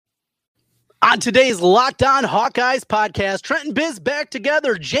On today's Locked On Hawkeyes podcast, Trent and Biz back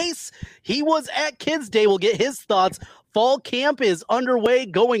together. Jace, he was at Kids Day. We'll get his thoughts. Fall camp is underway,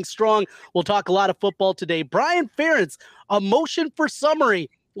 going strong. We'll talk a lot of football today. Brian Ferentz, a motion for summary.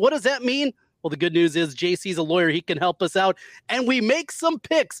 What does that mean? Well, the good news is JC's a lawyer. He can help us out. And we make some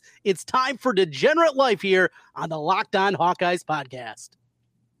picks. It's time for Degenerate Life here on the Locked On Hawkeyes podcast.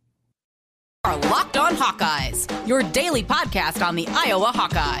 Our Locked On Hawkeyes, your daily podcast on the Iowa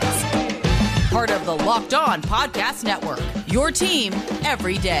Hawkeyes. Part of the Locked On Podcast Network, your team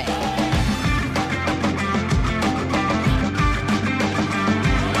every day.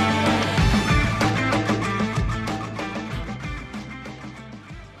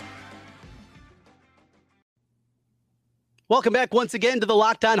 Welcome back once again to the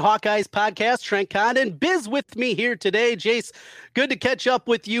Locked On Hawkeyes podcast. Trent Condon, Biz with me here today. Jace, good to catch up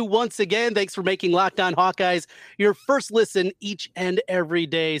with you once again. Thanks for making Locked On Hawkeyes your first listen each and every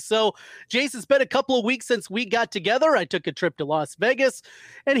day. So, Jace, it's been a couple of weeks since we got together. I took a trip to Las Vegas,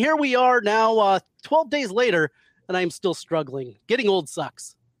 and here we are now 12 days later, and I'm still struggling. Getting old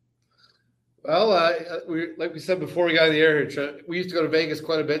sucks. Well, like we said before we got on the air here, we used to go to Vegas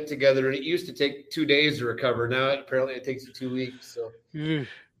quite a bit together, and it used to take 2 days to recover. Now, apparently, it takes you 2 weeks. So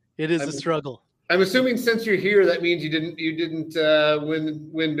it is a struggle. I'm assuming since you're here, that means you didn't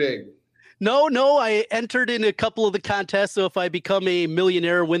win big. No, I entered in a couple of the contests. So if I become a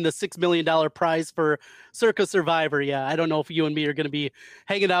millionaire, win the $6 million prize for Circa Survivor. Yeah, I don't know if you and me are going to be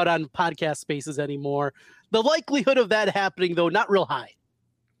hanging out on podcast spaces anymore. The likelihood of that happening, though, not real high.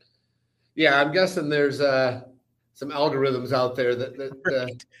 Yeah, I'm guessing there's some algorithms out there that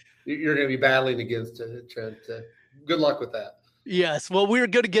you're going to be battling against, Trent. Good luck with that. Yes, well, we're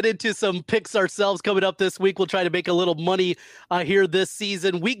going to get into some picks ourselves coming up this week. We'll try to make a little money here this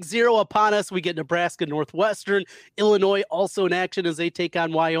season. Week 0 upon us. We get Nebraska, Northwestern, Illinois also in action as they take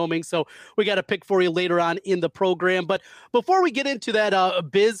on Wyoming. So we got a pick for you later on in the program. But before we get into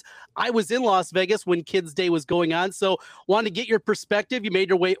that, Biz, I was in Las Vegas when Kids Day was going on. So wanted to get your perspective. You made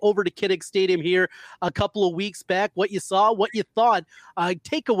your way over to Kinnick Stadium here a couple of weeks back. What you saw, what you thought,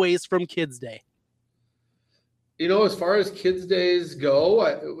 takeaways from Kids Day. You know, as far as Kids Days go,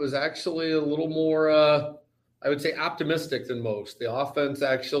 it was actually a little more, I would say, optimistic than most. The offense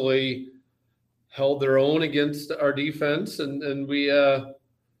actually held their own against our defense, and we,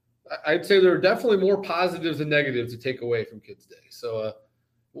 I'd say there are definitely more positives than negatives to take away from Kids Day. So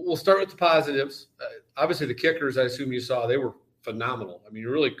we'll start with the positives. Obviously, the kickers, I assume you saw, they were phenomenal. I mean, you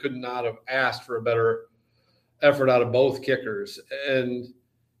really could not have asked for a better effort out of both kickers. And,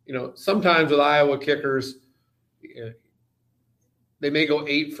 you know, sometimes with Iowa kickers, they may go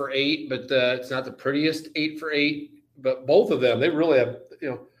 8 for 8, but it's not the prettiest 8 for 8. But both of them, they really have,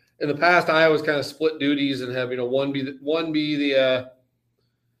 you know, in the past, Iowa's kind of split duties and have, you know, one be the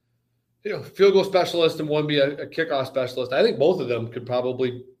field goal specialist and one be a kickoff specialist. I think both of them could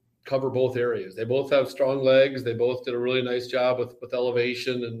probably cover both areas. They both have strong legs. They both did a really nice job with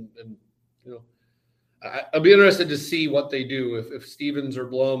elevation and you know, I'll be interested to see what they do if Stevens or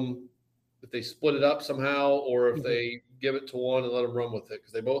Blum, if they split it up somehow, or if they give it to one and let them run with it,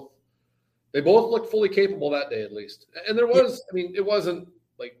 because they both looked fully capable that day at least. And there was, I mean, it wasn't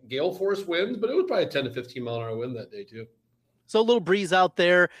like gale force winds, but it was probably a 10 to 15 mile an hour wind that day too. So a little breeze out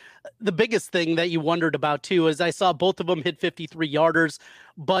there. The biggest thing that you wondered about too is I saw both of them hit 53 yarders,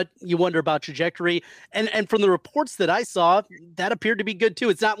 but you wonder about trajectory. And from the reports that I saw, that appeared to be good too.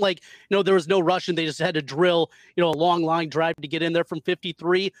 It's not like, you know, there was no rush and they just had to drill, you know, a long line drive to get in there from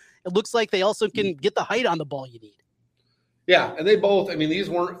 53. It looks like they also can get the height on the ball you need. Yeah, and they both, I mean, these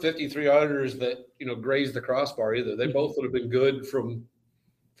weren't 53 yarders that, you know, grazed the crossbar either. They both would have been good from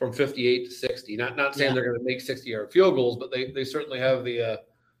 58 to 60. Not saying they're going to make 60-yard field goals, but they certainly have the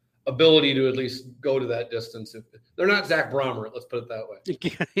ability to at least go to that distance. They're not Zach Brommer, let's put it that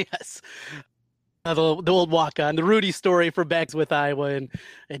way. Yes. The old walk-on, the Rudy story for Bags with Iowa, and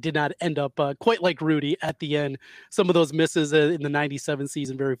it did not end up quite like Rudy at the end. Some of those misses in the 97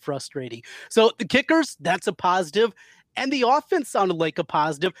 season, very frustrating. So the kickers, that's a positive. And the offense sounded like a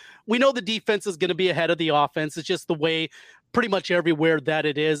positive. We know the defense is going to be ahead of the offense. It's just the way pretty much everywhere that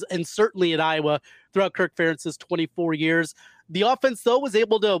it is. And certainly in Iowa throughout Kirk Ferentz's 24 years, the offense, though, was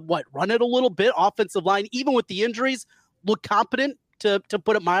able to, run it a little bit. Offensive line, even with the injuries, look competent, to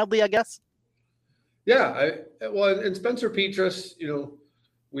put it mildly, I guess. Yeah. And Spencer Petras, you know,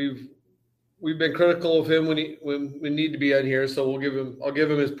 we've been critical of him when we need to be on here. So I'll give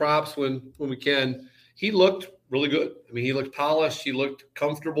him his props when we can. He looked really good. I mean, he looked polished. He looked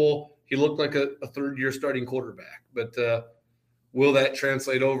comfortable. He looked like a third-year starting quarterback. But will that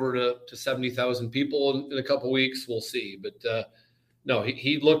translate over to 70,000 people in a couple of weeks? We'll see. But no,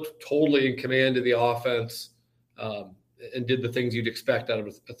 he looked totally in command of the offense and did the things you'd expect out of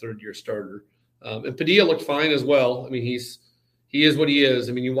a third-year starter. And Padilla looked fine as well. I mean, he is what he is.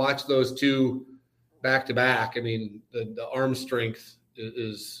 I mean, you watch those two back-to-back. I mean, the arm strength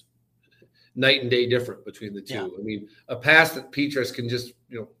is night and day different between the two. Yeah. I mean, a pass that Petras can just,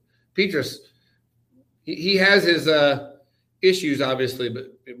 Petras, he has his issues, obviously, but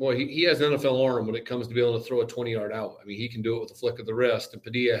boy, he has an NFL arm when it comes to being able to throw a 20-yard out. I mean, he can do it with a flick of the wrist, and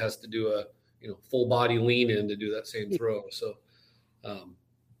Padilla has to do a full body lean in to do that same throw. So,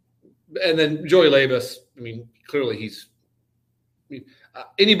 and then Joey Labus, I mean, clearly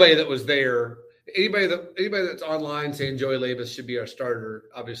anybody that was there, anybody that's online saying Joey Labus should be our starter,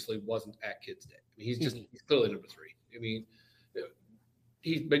 obviously wasn't at Kids Day. I mean, he's clearly number 3. I mean,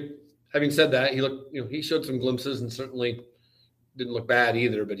 but having said that, he looked, he showed some glimpses and certainly didn't look bad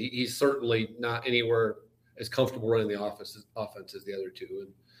either, but he's certainly not anywhere as comfortable running the offense as the other two.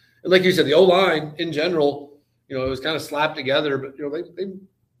 And like you said, the O-line in general, it was kind of slapped together, but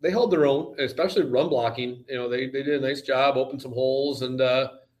they held their own, especially run blocking. They did a nice job, opened some holes, and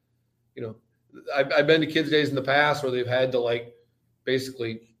I've been to Kids Days in the past where they've had to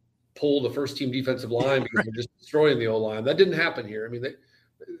basically pull the first team defensive line because they're just destroying the O-line. That didn't happen here. I mean,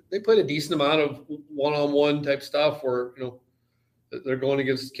 they played a decent amount of one-on-one type stuff where they're going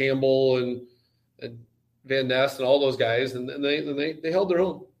against Campbell and Van Ness and all those guys, and they held their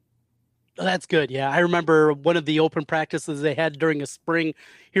own. That's good. Yeah. I remember one of the open practices they had during a spring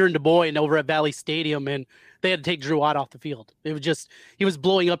here in Des Moines over at Valley Stadium, and they had to take Drew Ott off the field. It was he was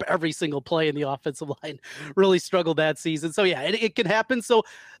blowing up every single play in the offensive line, really struggled that season. So yeah, it can happen. So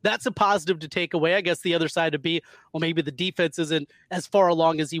that's a positive to take away. I guess the other side would be, well, maybe the defense isn't as far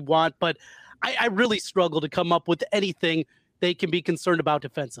along as you want, but I really struggle to come up with anything they can be concerned about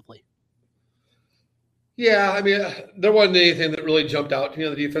defensively. Yeah, I mean, there wasn't anything that really jumped out.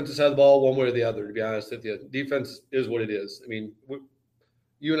 The defensive side of the ball, one way or the other, to be honest with you. Defense is what it is. I mean,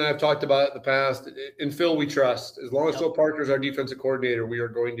 you and I have talked about it in the past. In Phil, we trust. As long as Phil Parker's our defensive coordinator, we are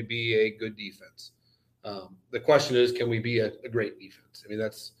going to be a good defense. The question is, can we be a great defense? I mean,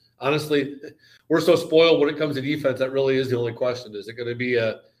 that's honestly, we're so spoiled when it comes to defense. That really is the only question. Is it going to be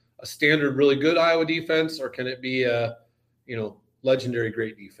a standard, really good Iowa defense, or can it be a, legendary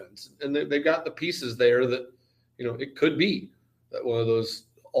great defense? And they've got the pieces there that, it could be that one of those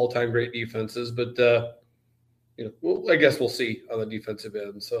all-time great defenses, but, I guess we'll see on the defensive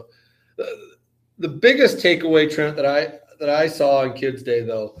end. So the biggest takeaway, Trent, that I saw on Kids Day,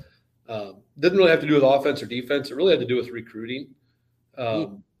 though, didn't really have to do with offense or defense. It really had to do with recruiting.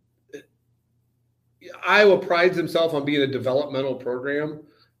 Iowa prides himself on being a developmental program,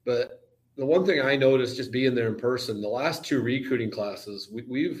 but the one thing I noticed just being there in person, the last 2 recruiting classes,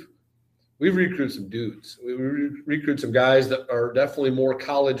 we've recruited some dudes. We recruited some guys that are definitely more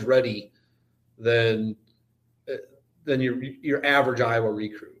college ready than your average Iowa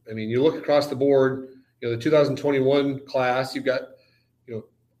recruit. I mean, you look across the board, the 2021 class, you've got,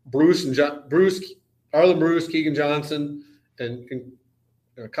 Arlen Bruce, Keegan Johnson, and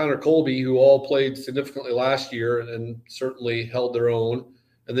Connor Colby, who all played significantly last year and certainly held their own.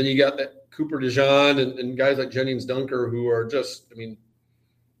 And then you got that Cooper DeJean and guys like Jennings Dunker, who are just, I mean,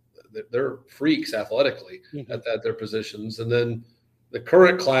 they're freaks athletically at their positions. And then the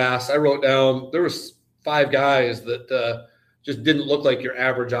current class, I wrote down, there was 5 guys that just didn't look like your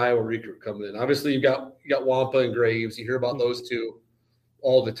average Iowa recruit coming in. Obviously, you got Wampa and Graves. You hear about those two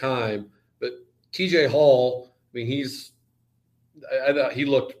all the time. But TJ Hall, I mean, I thought he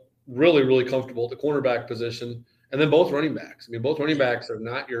looked really, really comfortable at the cornerback position. And then both running backs. I mean, both running backs are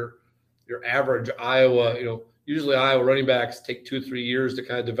not your average Iowa. Usually Iowa running backs take 2-3 years to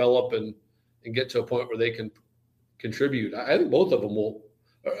kind of develop and get to a point where they can contribute. I think both of them will,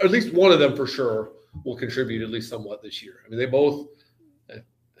 or at least one of them for sure, will contribute at least somewhat this year. I mean, they both.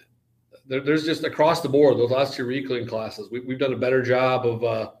 There's just across the board those last 2 recruiting classes. We've done a better job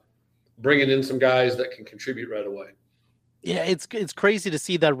of bringing in some guys that can contribute right away. Yeah, it's crazy to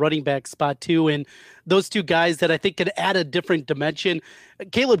see that running back spot too, and those 2 guys that I think can add a different dimension.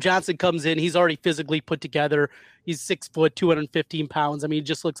 Caleb Johnson comes in; he's already physically put together. He's 6 foot, 215 pounds. I mean, he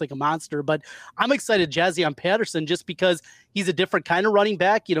just looks like a monster. But I'm excited, Jazion Patterson, just because he's a different kind of running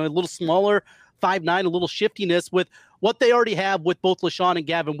back. A little smaller, 5'9", a little shiftiness with what they already have with both LaShawn and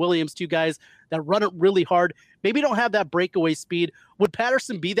Gavin Williams, 2 guys that run it really hard. Maybe don't have that breakaway speed. Would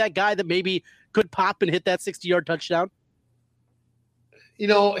Patterson be that guy that maybe could pop and hit that 60-yard touchdown? He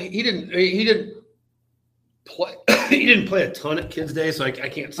didn't play. He didn't play a ton at Kids Day, so I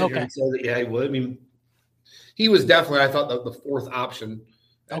can't sit here and say that. Yeah, he would. I mean, he was definitely, I thought, the 4th option.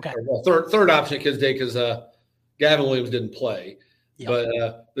 Okay. Or third option at Kids Day because Gavin Williams didn't play.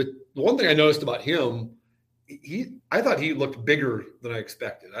 Yep. But the one thing I noticed about him, I thought he looked bigger than I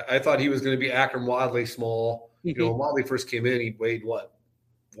expected. I thought he was going to be Akram Wadley small. Mm-hmm. When Wadley first came in, he weighed what?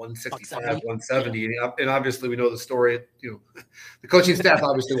 165, 170. Yeah. And obviously we know the story. The coaching staff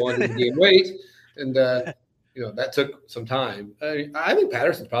obviously wanted him to gain weight. And, that took some time. I think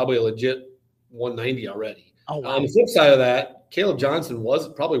Patterson's probably a legit 190 already. Oh, wow. On the flip side of that, Caleb Johnson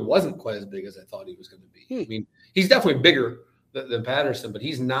probably wasn't quite as big as I thought he was going to be. I mean, he's definitely bigger than Patterson, but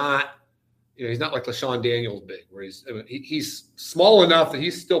he's not, he's not like LaShawn Daniels big, where he's small enough that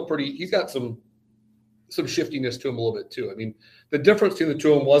he's still he's got some shiftiness to him a little bit too. I mean, the difference between the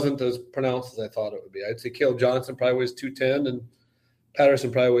two of them wasn't as pronounced as I thought it would be. I'd say Caleb Johnson probably weighs 210 and Patterson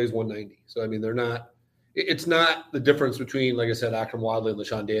probably weighs 190. So, I mean, it's not the difference between, like I said, Akram Wadley and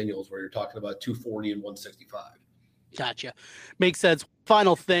LaShawn Daniels, where you're talking about 240 and 165. Gotcha. Makes sense.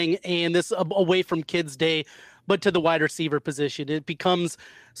 Final thing, and this away from Kids Day, but to the wide receiver position, it becomes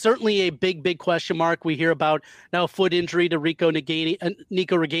certainly a big question mark. We hear about now a foot injury to Nico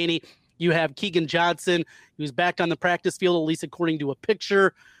Ragaini. You have Keegan Johnson, who's back on the practice field, at least according to a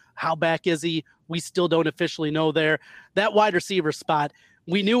picture. How back is he? We still don't officially know there. That wide receiver spot,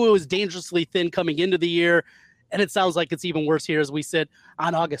 we knew it was dangerously thin coming into the year, and it sounds like it's even worse here as we sit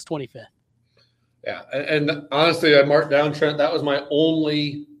on August 25th. Yeah, and honestly, I marked down, Trent, that was my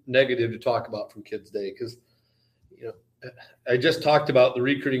only negative to talk about from Kids Day, because I just talked about the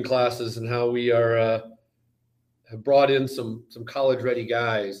recruiting classes and how we have brought in some college-ready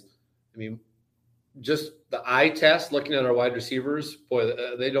guys. I mean, just the eye test, looking at our wide receivers, boy,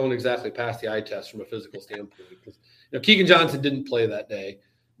 they don't exactly pass the eye test from a physical standpoint. Because, Keegan Johnson didn't play that day,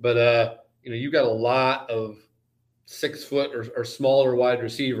 but you've got a lot of 6 foot or smaller wide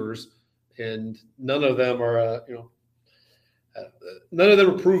receivers, and none of them are, none of them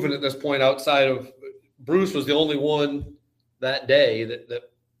are proven at this point. Outside of Bruce was the only one that day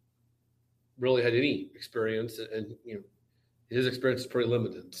that really had any experience, and his experience is pretty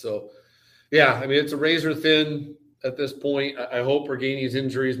limited. So, yeah, I mean, it's a razor thin at this point. I hope Ragaini's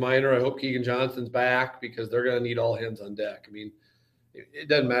injury is minor. I hope Keegan Johnson's back, because they're going to need all hands on deck. I mean, it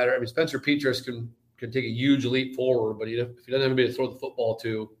doesn't matter. I mean, Spencer Petras can take a huge leap forward, but if he doesn't have anybody to throw the football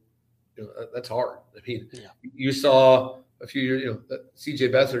to, that's hard. I mean, You saw a few years, that C.J.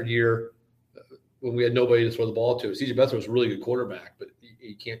 Beathard year when we had nobody to throw the ball to. C.J. Beathard was a really good quarterback, but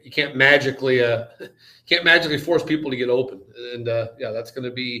you can't magically force people to get open. And that's going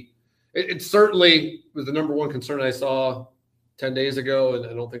to be. It certainly was the number one concern I saw 10 days ago, and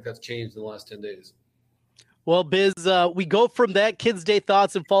I don't think that's changed in the last 10 days. Well, Biz, we go from that Kids Day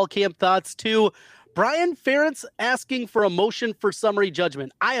thoughts and fall camp thoughts to Brian Ferentz asking for a motion for summary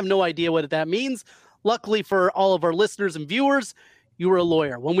judgment. I have no idea what that means. Luckily for all of our listeners and viewers, you were a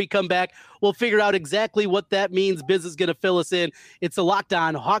lawyer. When we come back, we'll figure out exactly what that means. Biz is going to fill us in. It's a Locked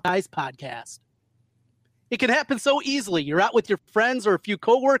On Hawkeyes podcast. It can happen so easily. You're out with your friends or a few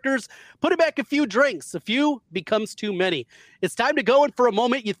coworkers, putting back a few drinks. A few becomes too many. It's time to go, and for a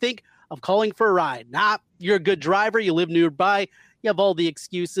moment you think of calling for a ride. You're a good driver. You live nearby. You have all the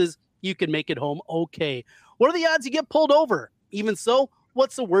excuses. You can make it home okay. What are the odds you get pulled over? Even so,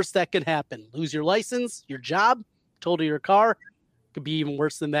 what's the worst that can happen? Lose your license, your job, total your car? Could be even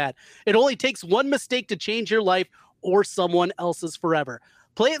worse than that. It only takes one mistake to change your life or someone else's forever.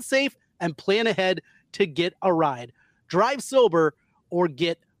 Play it safe and plan ahead to get a ride. Drive sober or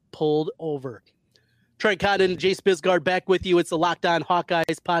get pulled over. Trent Cotton, Jace Bisgard back with you. It's the Locked On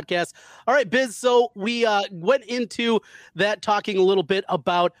Hawkeyes podcast. All right, Biz, so we went into that talking a little bit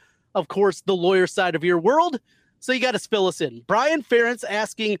about, of course, the lawyer side of your world. So you got to fill us in. Brian Ferentz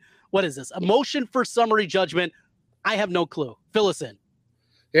asking, what is this? A motion for summary judgment. I have no clue. Fill us in.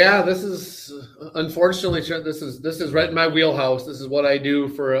 Yeah, this is unfortunately, this is right in my wheelhouse. This is what I do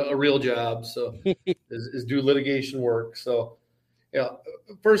for a real job. So is do litigation work. So,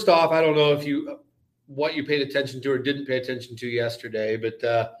 first off, I don't know what you paid attention to or didn't pay attention to yesterday, but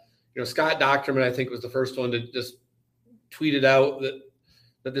Scott Docterman, I think, was the first one to just tweeted out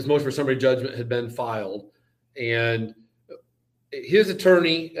that this motion for summary judgment had been filed, and his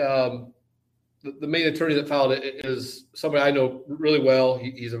attorney. The main attorney that filed it is somebody I know really well.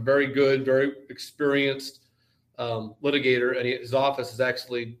 He's a very good, very experienced litigator, and his office is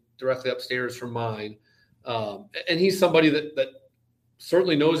actually directly upstairs from mine. And he's somebody that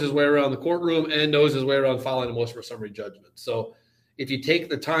certainly knows his way around the courtroom and knows his way around filing a motion for summary judgment. So if you take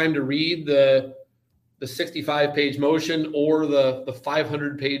the time to read the 65-page motion or the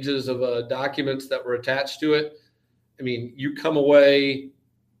 500 pages of documents that were attached to it, I mean, you come away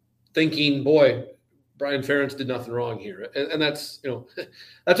thinking, boy, Brian Ferentz did nothing wrong here. And that's,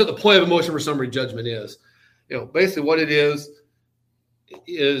 that's what the point of a motion for summary judgment is. Basically what it is,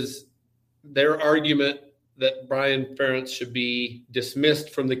 is their argument that Brian Ferentz should be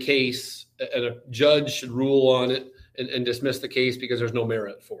dismissed from the case and a judge should rule on it and dismiss the case because there's no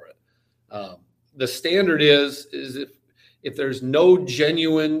merit for it. The standard is if there's no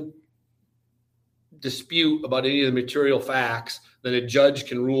genuine dispute about any of the material facts, then a judge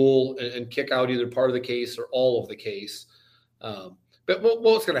can rule and kick out either part of the case or all of the case. But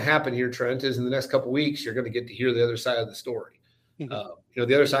what's going to happen here, Trent, is in the next couple of weeks, you're going to get to hear the other side of the story. The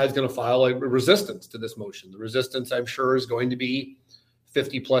other side is going to file a resistance to this motion. The resistance, I'm sure, is going to be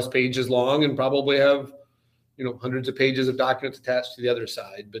 50 plus pages long and probably have, hundreds of pages of documents attached to the other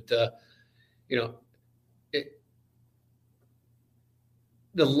side. But,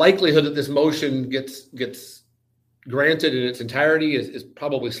 the likelihood that this motion gets granted in its entirety is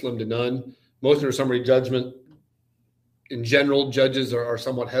probably slim to none. Motion or summary judgment, in general, judges are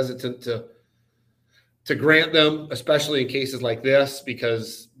somewhat hesitant to grant them, especially in cases like this,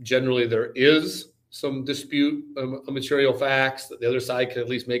 because generally there is some dispute of material facts that the other side can at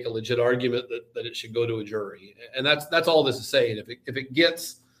least make a legit argument that it should go to a jury. And that's all this is saying. If it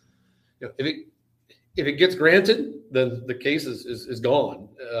gets, if it gets granted, then the case is gone.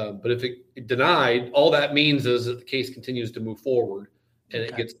 But if it denied, all that means is that the case continues to move forward,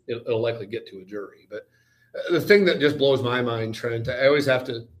 and it'll likely get to a jury. But the thing that just blows my mind, Trent, I always have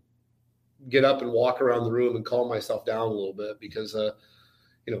to get up and walk around the room and calm myself down a little bit because,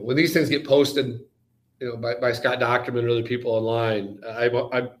 when these things get posted, by Scott Dochterman or other people online,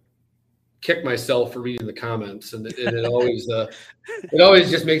 I kick myself for reading the comments, and it always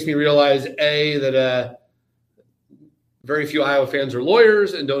just makes me realize that very few Iowa fans are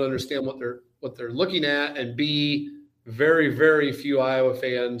lawyers and don't understand what they're looking at, and B, very, very few Iowa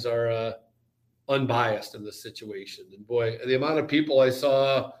fans are unbiased in this situation. And boy, the amount of people I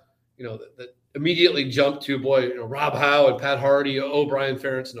saw, that immediately jumped to Rob Howe and Pat Hardy, Brian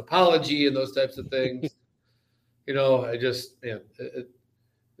Ferentz an apology and those types of things.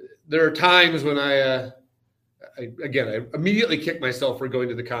 There are times when I immediately kick myself for going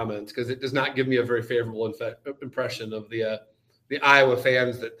to the comments because it does not give me a very favorable impression of the Iowa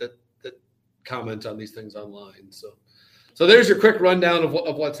fans that comment on these things online. So there's your quick rundown of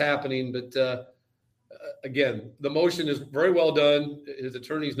what's happening. But again, the motion is very well done. His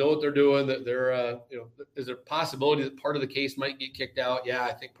attorneys know what they're doing. That they're is there a possibility that part of the case might get kicked out? Yeah,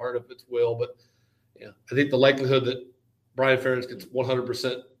 I think part of it will. But I think the likelihood that Brian Ferentz gets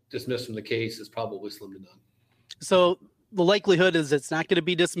 100% dismissed from the case is probably slim to none. So the likelihood is it's not going to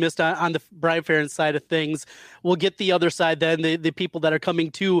be dismissed on the Brian Ferentz side of things. We'll get the other side then, the people that are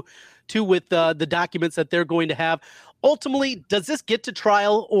coming to with the documents that they're going to have. Ultimately, does this get to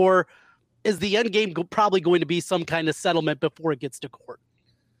trial, or is the end game probably going to be some kind of settlement before it gets to court?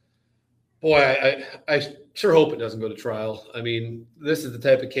 Boy, I sure hope it doesn't go to trial. I mean, this is the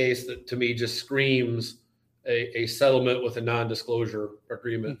type of case that to me just screams a settlement with a non-disclosure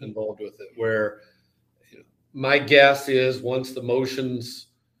agreement involved with it, where my guess is once the motions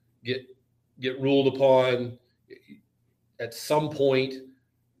get ruled upon at some point,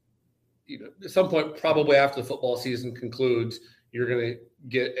 probably after the football season concludes, you're going to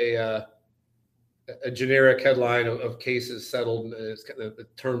get a generic headline of cases settled, and the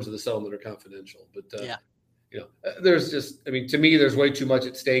terms of the settlement are confidential. But there's just, to me, there's way too much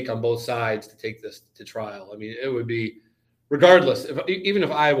at stake on both sides to take this to trial. I mean, it would be, regardless, even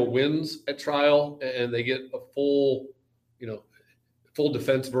if Iowa wins at trial and they get a full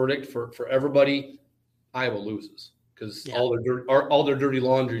defense verdict for everybody, Iowa loses because all their dirty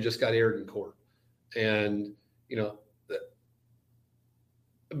laundry just got aired in court. And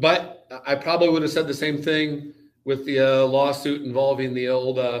but I probably would have said the same thing with the lawsuit involving the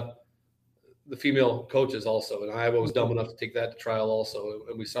old the female coaches also, and Iowa was dumb enough to take that to trial also,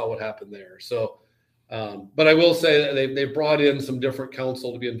 and we saw what happened there. So, but I will say that they brought in some different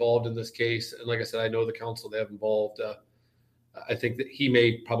counsel to be involved in this case, and like I said, I know the counsel they have involved. I think that he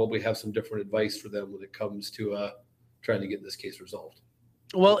may probably have some different advice for them when it comes to trying to get this case resolved.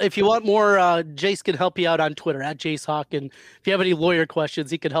 Well, if you want more, Jace can help you out on Twitter at Jace Hawk. And if you have any lawyer questions,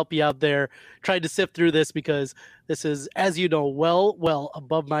 he can help you out there trying to sift through this, because this is, as you know, well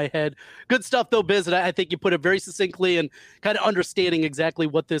above my head. Good stuff, though, Biz. And I think you put it very succinctly and kind of understanding exactly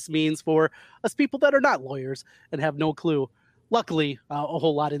what this means for us people that are not lawyers and have no clue. Luckily, a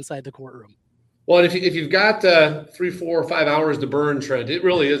whole lot inside the courtroom. Well, if you've got 3, 4, 5 hours to burn, Trent, it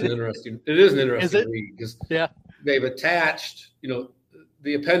really is interesting. It is an interesting read because they've attached,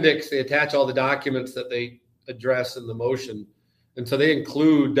 the appendix, they attach all the documents that they address in the motion. And so they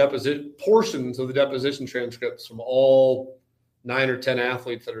include portions of the deposition transcripts from all 9 or 10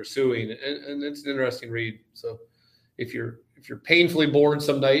 athletes that are suing. And it's an interesting read. So if you're if you're painfully bored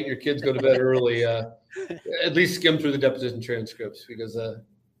some night and your kids go to bed early, at least skim through the deposition transcripts because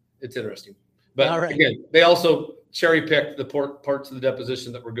it's interesting. But again, they also cherry picked the parts of the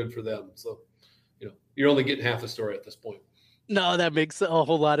deposition that were good for them. So, you're only getting half the story at this point. No, that makes a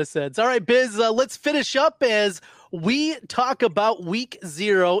whole lot of sense. All right, Biz, let's finish up as we talk about week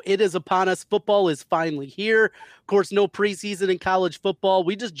 0. It is upon us. Football is finally here. Of course, no preseason in college football.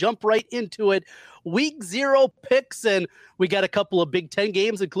 We just jump right into it. Week 0 picks, and we got a couple of Big Ten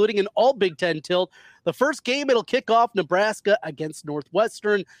games, including an all Big Ten tilt. The first game, it'll kick off Nebraska against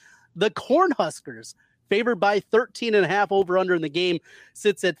Northwestern. The Cornhuskers, favored by 13.5 over under in the game,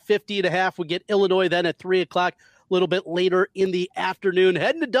 sits at 50.5. We get Illinois then at 3 o'clock. A little bit later in the afternoon,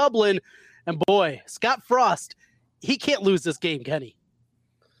 heading to Dublin. And boy, Scott Frost, he can't lose this game, can he?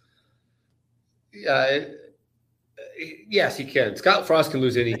 Yes, he can. Scott Frost can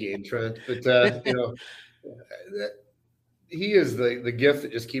lose any game, Trent. But, he is the gift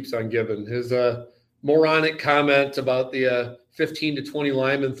that just keeps on giving. His moronic comment about the 15 to 20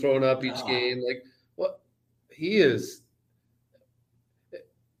 linemen thrown up each game. Like, what? He is.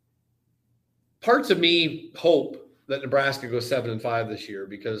 Parts of me hope that Nebraska goes 7-5 this year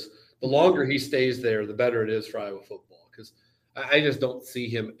because the longer he stays there, the better it is for Iowa football. Because I just don't see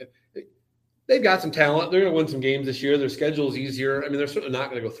him. They've got some talent. They're going to win some games this year. Their schedule is easier. I mean, they're certainly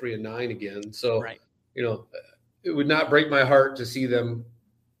not going to go 3-9 again. So, it would not break my heart to see them,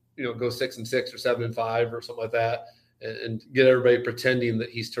 go 6-6 or 7-5 or something like that, and get everybody pretending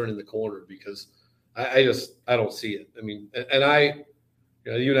that he's turning the corner because I don't see it. I mean, and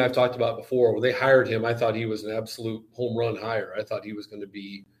you and I have talked about it before. When they hired him, I thought he was an absolute home run hire. I thought he was going to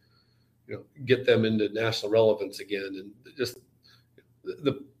be, get them into national relevance again. And just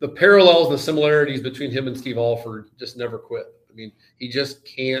the parallels and the similarities between him and Steve Alford just never quit. I mean, he just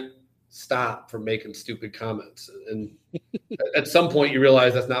can't stop from making stupid comments. And at some point, you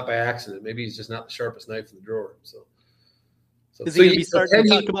realize that's not by accident. Maybe he's just not the sharpest knife in the drawer. So is he going to be starting to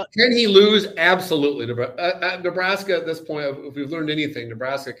talk about? Can he lose? Absolutely. Nebraska at this point, if we've learned anything,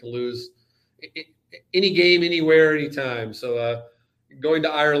 Nebraska can lose any game, anywhere, anytime. So going to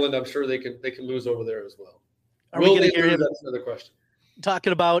Ireland, I'm sure they can lose over there as well. Are we going to hear him? That's another question.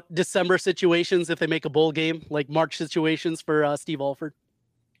 Talking about December situations if they make a bowl game, like March situations for Steve Alford.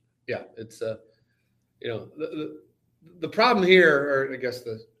 Yeah, it's the problem here, or I guess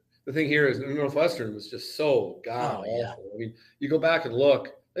the thing here is Northwestern was just so awful. Yeah. I mean, you go back and look,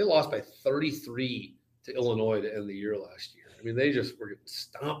 they lost by 33 to Illinois to end the year last year. I mean, they just were getting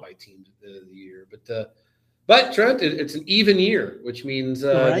stomped by teams at the end of the year. But Trent, it's an even year, which means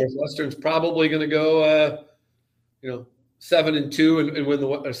Northwestern's probably going to go, 7-2 and win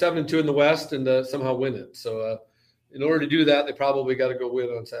 7-2 in the West and somehow win it. So in order to do that, they probably got to go win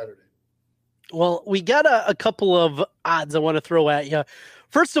on Saturday. Well, we got a couple of odds I want to throw at you.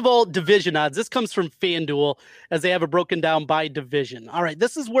 First of all, division odds. This comes from FanDuel as they have it broken down by division. All right,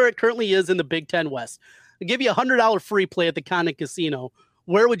 this is where it currently is in the Big Ten West. I'll give you a $100 free play at the Connick Casino.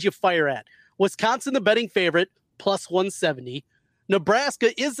 Where would you fire at? Wisconsin, the betting favorite, plus 170.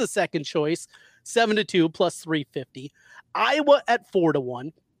 Nebraska is the second choice, 7-2, plus 350. Iowa at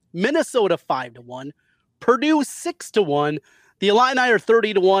 4-1. Minnesota 5-1. Purdue 6-1. The Illini are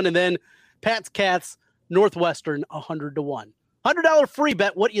 30-1, and then Pat's Cats, Northwestern 100-1. $100 free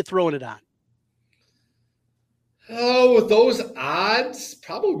bet. What are you throwing it on? Oh, with those odds,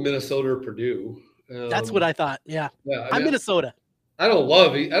 probably Minnesota or Purdue. That's what I thought. Yeah, I'm Minnesota. I don't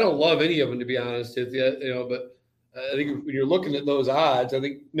love any of them, to be honest with you. But I think when you're looking at those odds, I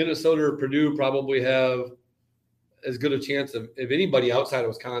think Minnesota or Purdue probably have as good a chance of anybody outside of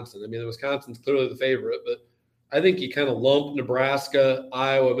Wisconsin. I mean, Wisconsin's clearly the favorite, but I think you kind of lump Nebraska,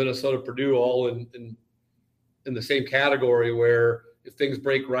 Iowa, Minnesota, Purdue all in the same category where if things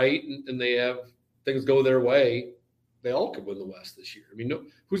break right and they have things go their way, they all could win the West this year. I mean, you're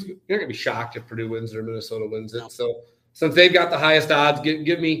not going to be shocked if Purdue wins or Minnesota wins it. No. So since they've got the highest odds,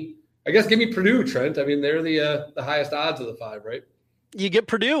 give me Purdue, Trent. I mean, they're the highest odds of the five, right? You get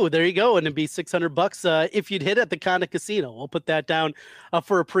Purdue. There you go. And it'd be $600 if you'd hit at the Connick Casino. We'll put that down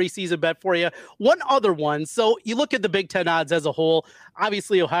for a preseason bet for you. One other one. So you look at the Big Ten odds as a whole.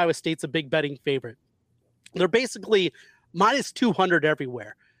 Obviously, Ohio State's a big betting favorite. They're basically minus 200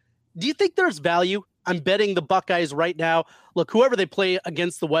 everywhere. Do you think there's value? I'm betting the Buckeyes right now. Look, whoever they play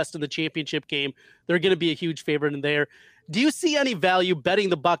against the West in the championship game, they're going to be a huge favorite in there. Do you see any value betting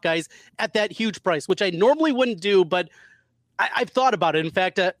the Buckeyes at that huge price, which I normally wouldn't do, but I've thought about it. In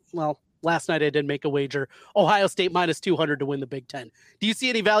fact, last night I did make a wager. Ohio State minus 200 to win the Big Ten. Do you see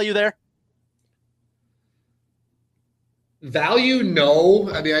any value there? Value,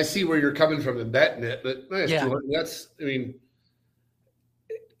 no. I mean, I see where you're coming from in betting it, but minus 200,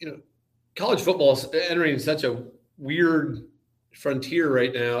 college football is entering such a weird frontier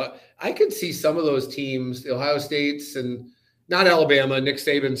right now. I could see some of those teams, the Ohio States and not Alabama. Nick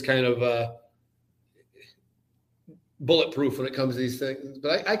Saban's kind of bulletproof when it comes to these things.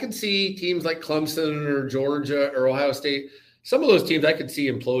 But I could see teams like Clemson or Georgia or Ohio State. Some of those teams I could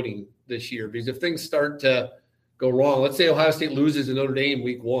see imploding this year, because if things start to go wrong, let's say Ohio State loses to Notre Dame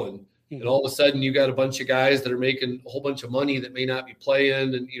week 1, and all of a sudden you got a bunch of guys that are making a whole bunch of money that may not be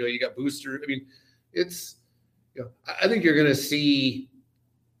playing, and you got booster. I mean, it's I think you're going to see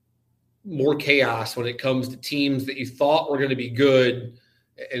more chaos when it comes to teams that you thought were going to be good,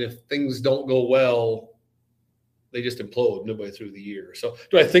 and if things don't go well, they just implode midway through the year. So,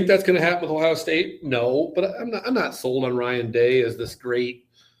 do I think that's going to happen with Ohio State? No, but I'm not sold on Ryan Day as this great,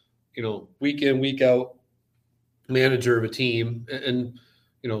 week in, week out manager of a team. And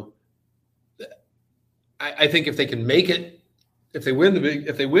I think if they can make it, if they win the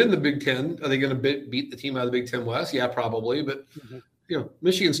Big Ten, are they going to beat the team out of the Big Ten West? Yeah, probably. But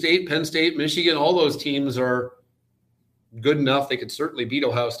Michigan State, Penn State, Michigan, all those teams are good enough. They could certainly beat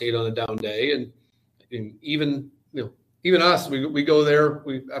Ohio State on a down day, and even us, we go there.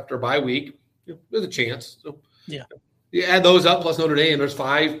 After a bye week, there's a chance. So you add those up plus Notre Dame, there's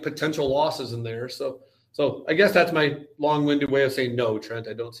 5 potential losses in there. So I guess that's my long-winded way of saying no, Trent.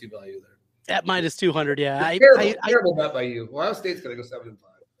 I don't see value there. At -200, yeah. Terrible bet by you. Ohio State's going to go 7-5.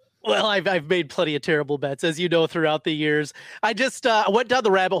 Well, I've made plenty of terrible bets, as you know, throughout the years. I just went down the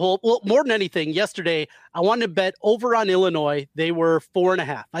rabbit hole. Well, more than anything, yesterday, I wanted to bet over on Illinois. They were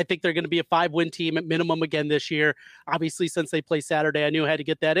 4.5. I think they're going to be a 5-win team at minimum again this year. Obviously, since they play Saturday, I knew I had to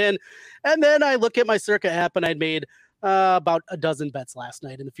get that in. And then I look at my Circa app, and I'd made about a dozen bets last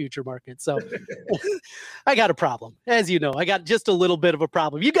night in the future market. So I got a problem. As you know, I got just a little bit of a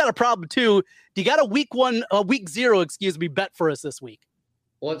problem. You got a problem too. Do you got a week 0, bet for us this week?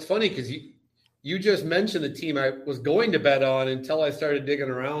 Well, it's funny because you just mentioned the team I was going to bet on until I started digging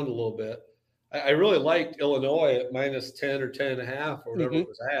around a little bit. I really liked Illinois at -10 or 10.5 or whatever it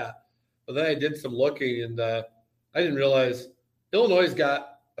was at. But then I did some looking, and I didn't realize Illinois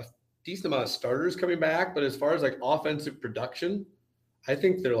got a decent amount of starters coming back. But as far as like offensive production, I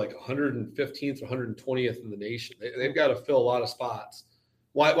think they're like 115th or 120th in the nation. They've got to fill a lot of spots.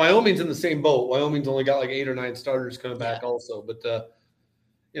 Wyoming's in the same boat. Wyoming's only got like 8 or 9 starters coming back also. But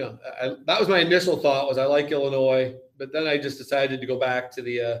that was my initial thought, was I like Illinois, but then I just decided to go back to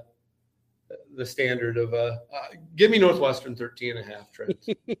the standard of give me Northwestern 13.5, Trent.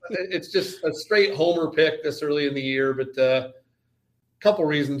 It's just a straight homer pick this early in the year, but a couple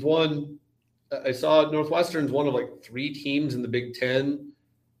reasons. One, I saw Northwestern's one of like 3 teams in the Big Ten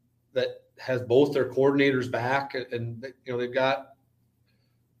that has both their coordinators back, and they've got,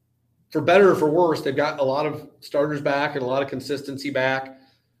 for better or for worse, they've got a lot of starters back and a lot of consistency back.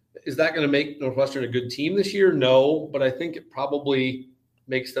 Is that going to make Northwestern a good team this year? No, but I think it probably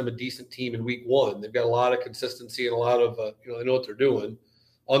makes them a decent team in week 1. They've got a lot of consistency and a lot of, they know what they're doing.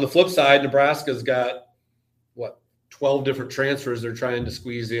 On the flip side, Nebraska's got 12 different transfers they're trying to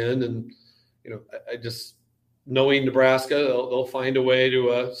squeeze in. And, I just, knowing Nebraska, they'll find a way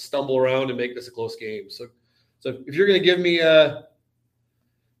to stumble around and make this a close game. So if you're going to give me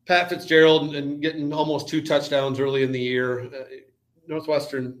Pat Fitzgerald and getting almost 2 touchdowns early in the year,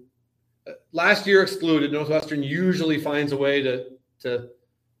 Northwestern, last year excluded, Northwestern usually finds a way to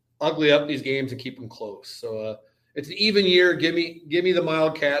ugly up these games and keep them close. So it's an even year. Give me the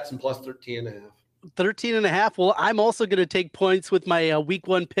Wildcats and plus 13.5. 13.5. Well, I'm also going to take points with my week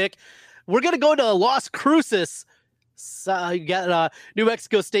 1 pick. We're going to go to Las Cruces. You got New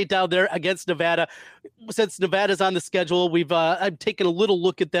Mexico State down there against Nevada. Since Nevada's on the schedule, I've taken a little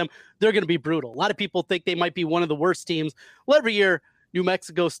look at them. They're going to be brutal. A lot of people think they might be one of the worst teams. Well, every year, New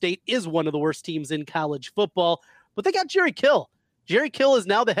Mexico State is one of the worst teams in college football, but they got Jerry Kill. Jerry Kill is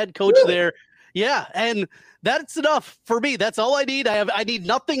now the head coach there. Yeah, and that's enough for me. That's all I need. I need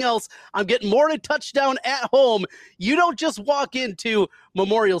nothing else. I'm getting more than a touchdown at home. You don't just walk into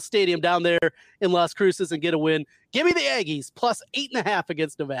Memorial Stadium down there in Las Cruces and get a win. Give me the Aggies plus 8.5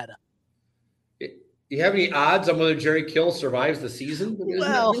 against Nevada. You have any odds on whether Jerry Kill survives the season?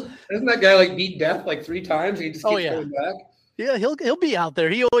 Isn't that guy like beat death like 3 times? And he just keeps going back. Yeah, he'll be out there.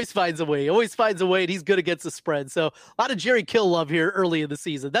 He always finds a way. And he's good against the spread. So a lot of Jerry Kill love here early in the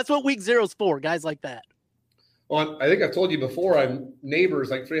season. That's what week 0 is for, guys like that. Well, I think I've told you before, I'm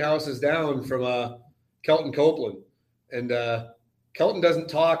neighbors like 3 houses down from Kelton Copeland. And Kelton doesn't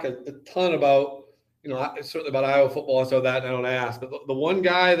talk a ton about, certainly about Iowa football and so that, and I don't ask. But the one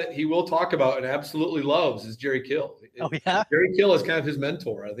guy that he will talk about and absolutely loves is Jerry Kill. Oh, yeah? Jerry Kill is kind of his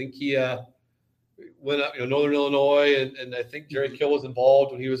mentor. I think he went up, Northern Illinois, and I think Jerry Kill was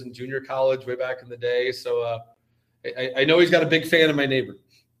involved when he was in junior college way back in the day. So I know he's got a big fan of my neighbor.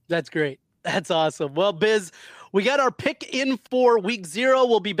 That's great. That's awesome. Well, Biz, we got our pick in for week 0.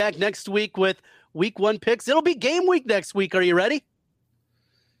 We'll be back next week with week 1 picks. It'll be game week next week. Are you ready?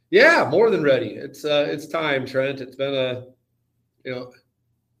 Yeah, more than ready. It's time, Trent. It's been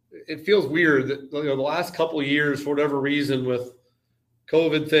it feels weird that the last couple of years, for whatever reason, with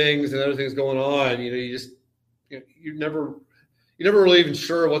COVID things and other things going on, you're never really even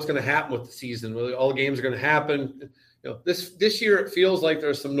sure what's going to happen with the season. Whether all the games are going to happen. This year it feels like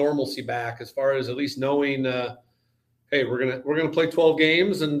there's some normalcy back as far as at least knowing, hey, we're gonna play 12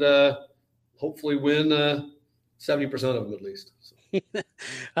 games and hopefully win 70% of them at least. So.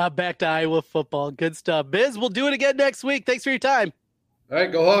 Back to Iowa football. Good stuff. Biz, we'll do it again next week. Thanks for your time. All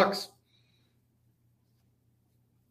right, go Hawks.